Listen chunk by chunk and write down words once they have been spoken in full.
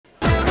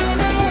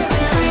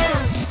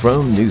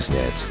From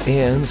Newsnet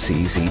and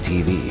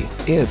CCTV,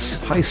 it's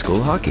high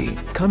school hockey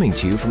coming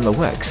to you from the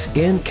WEX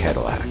in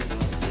Cadillac.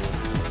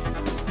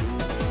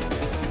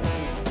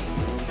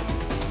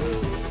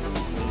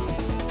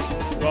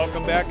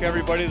 Welcome back,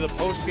 everybody, to the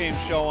Postgame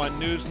show on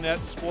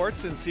Newsnet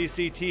Sports and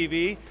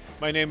CCTV.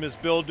 My name is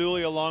Bill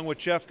Dooley along with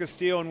Jeff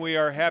Castillo, and we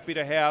are happy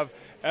to have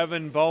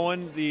Evan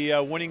Bowen, the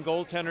winning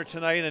goaltender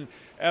tonight. And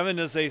Evan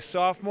is a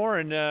sophomore,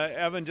 and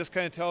Evan, just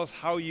kind of tell us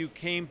how you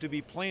came to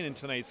be playing in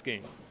tonight's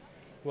game.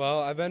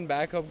 Well, I've been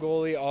backup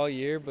goalie all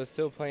year, but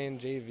still playing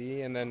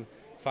JV, and then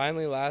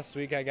finally last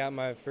week I got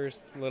my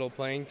first little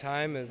playing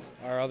time as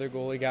our other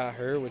goalie got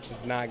hurt, which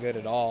is not good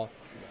at all.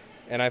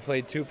 And I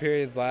played 2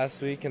 periods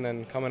last week, and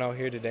then coming out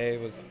here today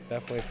was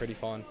definitely pretty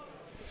fun.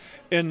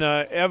 And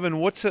Evan,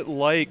 what's it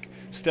like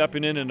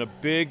stepping in a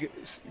big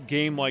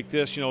game like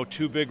this? You know,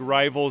 2 big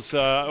rivals.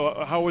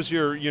 How was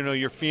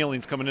your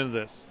feelings coming into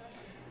this?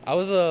 I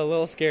was a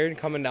little scared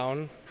coming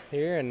down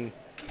here, and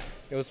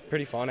it was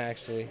pretty fun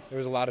actually. There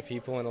was a lot of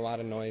people and a lot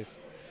of noise.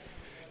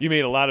 You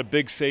made a lot of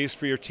big saves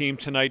for your team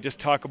tonight.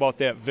 Just talk about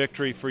that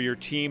victory for your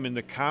team and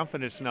the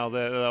confidence now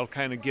that it'll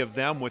kind of give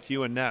them with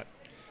you in net.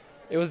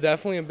 It was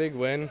definitely a big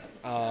win.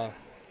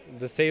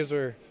 The saves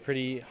were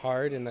pretty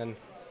hard, and then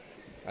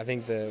I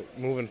think that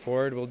moving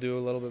forward we'll do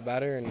a little bit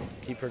better and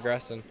keep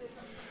progressing.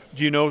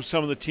 Do you know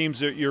some of the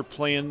teams that you're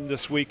playing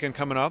this week and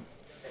coming up?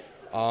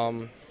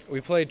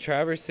 We played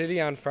Traverse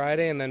City on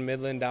Friday and then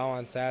Midland Dow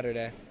on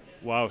Saturday.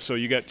 Wow, so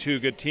you got 2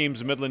 good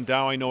teams. Midland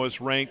Dow, I know, is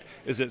ranked.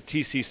 Is it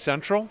TC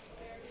Central?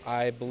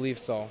 I believe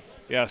so.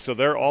 Yeah, so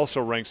they're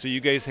also ranked. So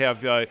you guys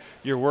have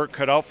your work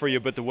cut out for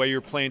you, but the way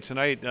you're playing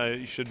tonight,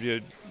 you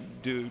should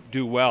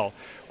do well.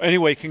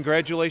 Anyway,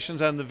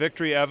 congratulations on the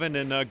victory, Evan,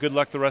 and good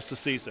luck the rest of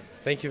the season.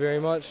 Thank you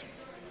very much.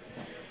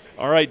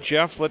 All right,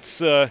 Jeff, let's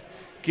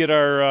get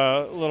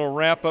our little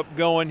wrap-up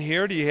going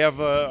here. Do you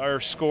have our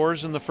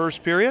scores in the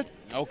first period?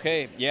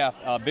 Okay,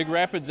 yeah. Big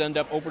Rapids end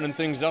up opening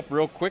things up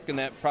real quick in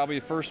that probably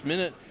the first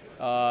minute.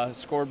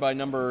 Scored by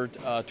number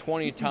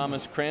 20,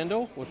 Thomas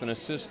Crandall, with an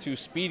assist to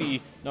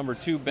speedy number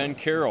 2, Ben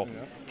Carroll.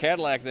 Yeah.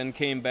 Cadillac then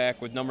came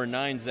back with number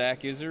 9,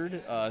 Zach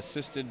Izzard,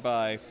 assisted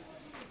by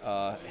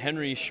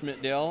Henry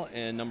Schmidtdale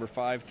and number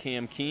 5,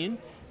 Cam Keene.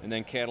 And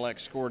then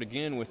Cadillac scored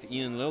again with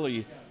Ian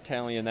Lilly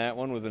tallying that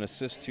one with an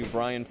assist to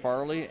Brian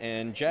Farley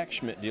and Jack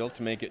Schmidtdale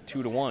to make it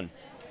 2-1.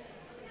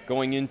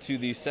 Going into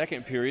the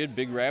second period,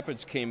 Big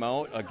Rapids came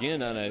out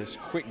again on a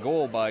quick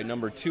goal by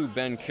number 2,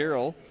 Ben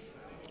Carroll.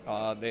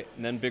 And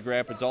then Big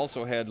Rapids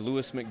also had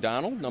Lewis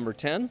McDonald, number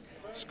 10,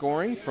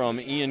 scoring from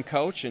Ian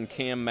Couch and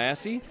Cam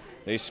Massey.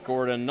 They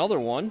scored another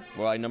one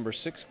by number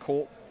 6,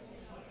 Colt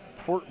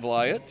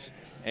Portvliet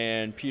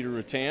and Peter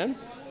Rattan.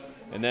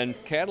 And then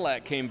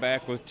Cadillac came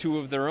back with 2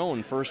 of their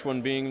own, first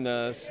one being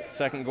the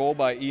second goal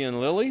by Ian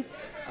Lilly,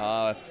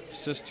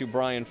 assist to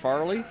Brian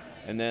Farley.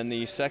 And then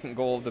the second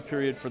goal of the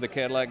period for the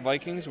Cadillac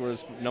Vikings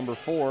was number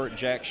 4,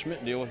 Jack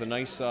Schmidtdale, with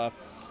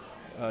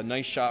a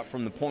nice shot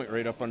from the point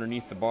right up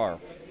underneath the bar.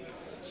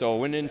 So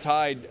went in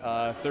tied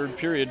third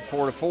period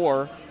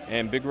 4-4,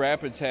 and Big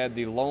Rapids had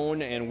the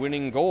lone and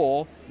winning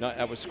goal.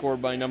 That was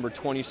scored by number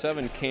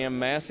 27, Cam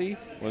Massey,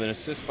 with an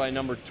assist by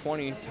number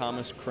 20,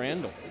 Thomas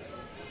Crandall.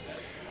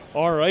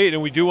 All right,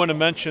 and we do want to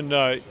mention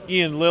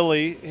Ian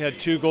Lilly had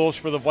 2 goals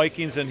for the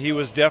Vikings, and he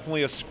was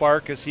definitely a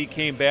spark as he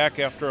came back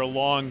after a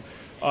long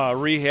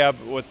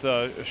rehab with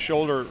a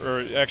shoulder,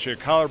 or actually a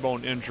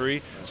collarbone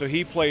injury, so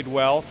he played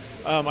well.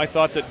 I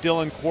thought that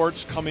Dylan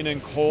Quartz, coming in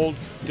cold,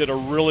 did a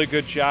really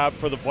good job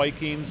for the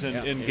Vikings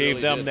and gave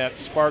really them that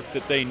spark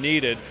that they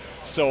needed.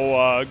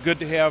 So good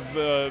to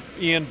have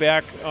Ian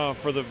back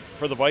for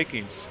the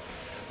Vikings.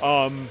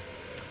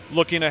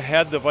 Looking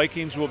ahead, the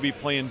Vikings will be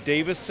playing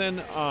Davison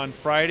on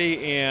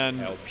Friday and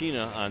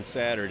Alpena on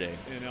Saturday.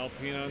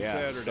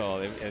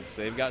 Saturday.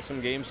 So they've got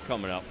some games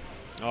coming up.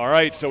 All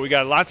right, so we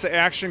got lots of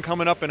action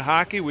coming up in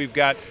hockey. We've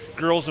got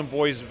girls and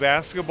boys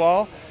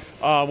basketball.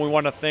 We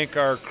want to thank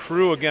our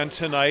crew again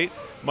tonight.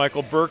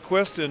 Michael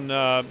Bergquist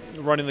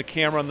running the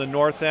camera on the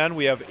north end.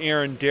 We have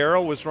Aaron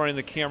Darrow was running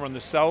the camera on the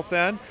south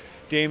end.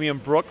 Damian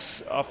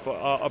Brooks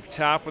up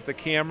top with the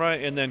camera,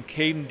 and then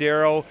Caden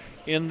Darrow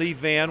in the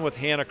van with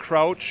Hannah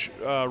Crouch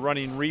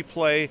running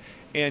replay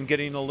and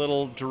getting a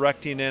little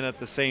directing in at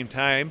the same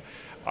time.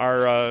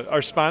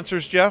 Our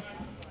sponsors, Jeff?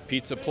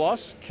 Pizza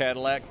Plus,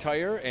 Cadillac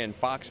Tire, and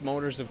Fox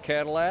Motors of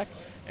Cadillac.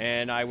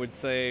 And I would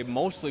say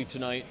mostly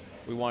tonight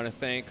we want to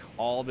thank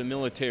all the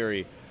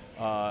military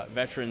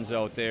veterans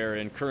out there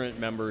and current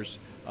members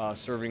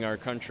serving our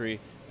country,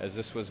 as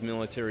this was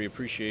Military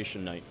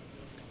Appreciation Night.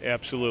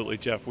 Absolutely,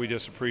 Jeff. We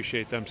just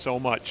appreciate them so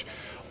much.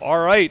 All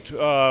right,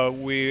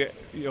 we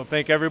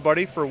thank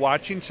everybody for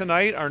watching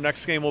tonight. Our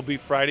next game will be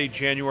Friday,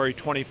 January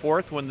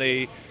 24th, when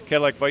the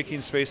Cadillac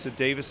Vikings face the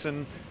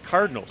Davison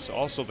Cardinals,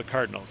 also the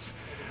Cardinals.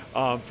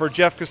 For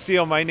Jeff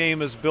Castillo, my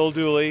name is Bill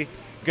Dooley.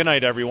 Good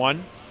night,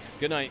 everyone.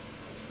 Good night.